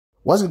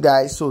What's good,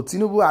 guys? So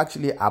Tinubu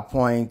actually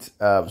appoint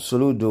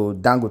Soludo,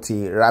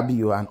 Dangote,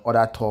 Rabiu, and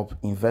other top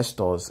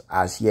investors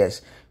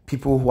as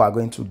people who are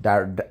going to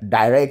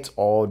direct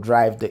or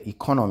drive the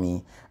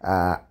economy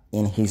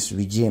in his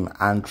regime.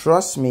 And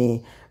trust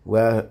me,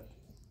 well,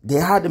 they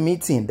had a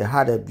meeting. They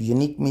had a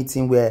unique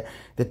meeting where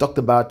they talked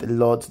about a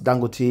lot.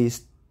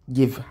 Dangote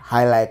give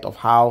highlight of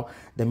how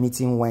the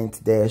meeting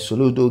went there.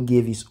 Soludo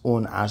gave his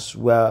own as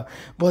well,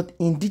 but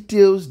in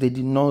details they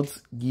did not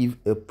give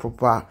a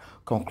proper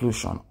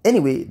conclusion.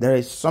 Anyway, there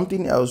is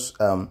something else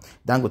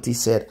Dangote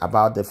said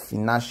about the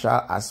financial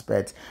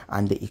aspect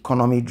and the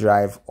economy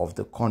drive of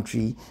the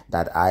country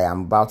that I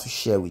am about to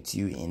share with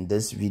you in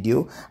this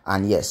video.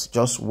 And yes,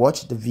 just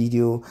watch the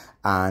video,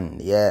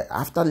 and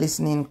after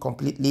listening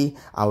completely,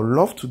 I would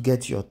love to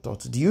get your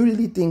thoughts. Do you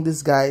really think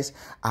these guys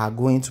are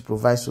going to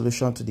provide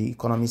solution to the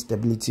economic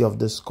stability of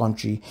this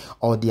country,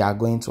 or they are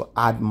going to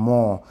add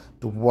more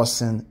to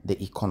worsen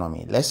the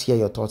economy? Let's hear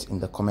your thoughts in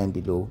the comment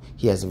below.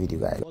 Here's the video,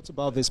 guys. What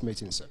about this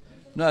meeting, sir?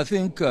 No, I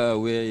think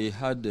we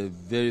had a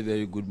very,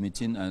 very good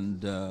meeting,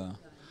 and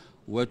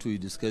what we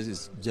discussed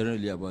is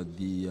generally about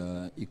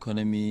the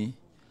economy,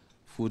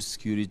 food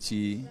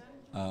security,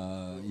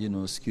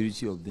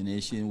 security of the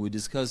nation. We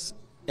discussed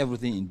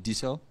everything in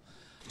detail,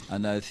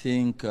 and I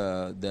think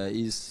there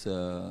is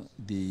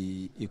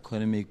the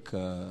economic,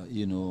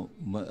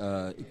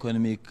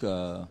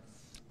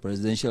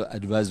 presidential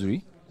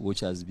advisory which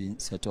has been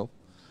set up,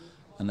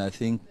 and I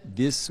think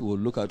this will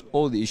look at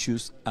all the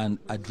issues and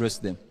address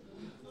them.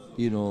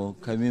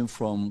 Coming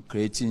from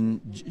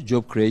creating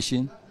job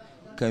creation,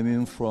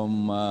 coming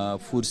from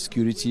food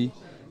security,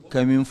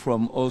 coming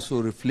from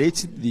also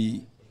reflating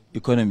the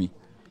economy.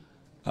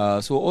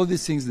 So all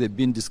these things, they've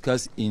been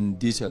discussed in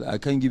detail. I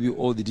can't give you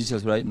all the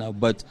details right now,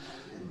 but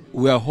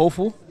we are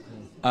hopeful,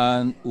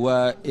 and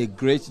we're a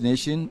great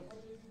nation.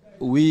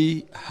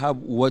 We have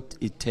what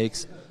it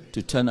takes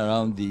to turn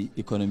around the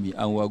economy,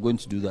 and we're going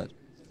to do that.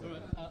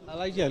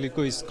 Angelique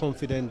is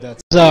confident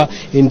that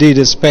indeed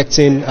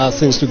expecting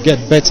things to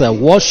get better.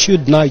 What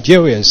should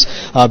Nigerians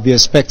be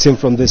expecting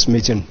from this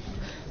meeting?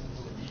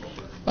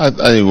 I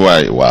think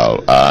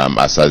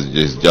as has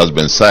just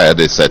been said,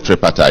 it's a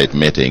tripartite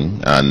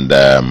meeting, and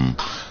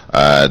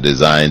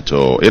designed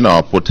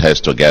to put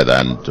heads together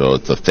and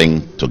to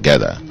think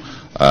together.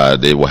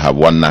 They will have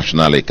one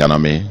national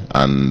economy,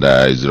 and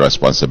it's the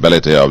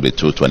responsibility of the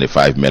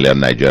 225 million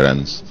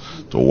Nigerians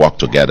to work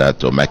together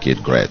to make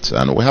it great.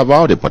 And we have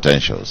all the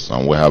potentials,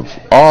 and we have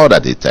all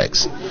that it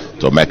takes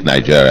to make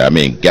Nigeria,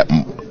 get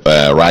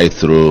right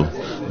through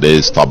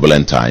these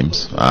turbulent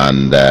times,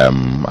 and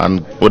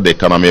put the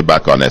economy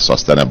back on a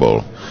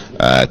sustainable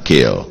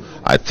keel.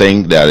 I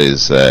think there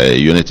is a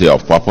unity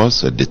of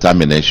purpose, a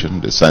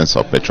determination, the sense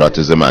of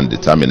patriotism and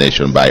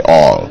determination by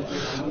all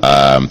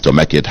to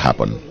make it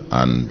happen.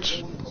 And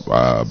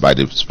by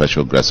the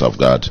special grace of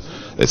God,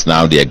 it's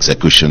now the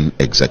execution.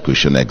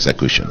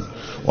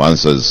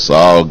 Once it's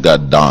all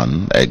got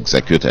done,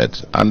 executed,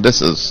 and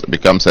this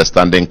becomes a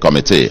standing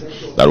committee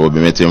that will be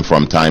meeting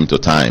from time to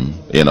time,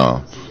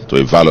 to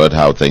evaluate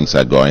how things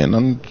are going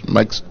and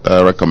make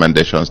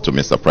recommendations to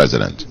Mr.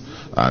 President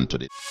and to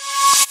the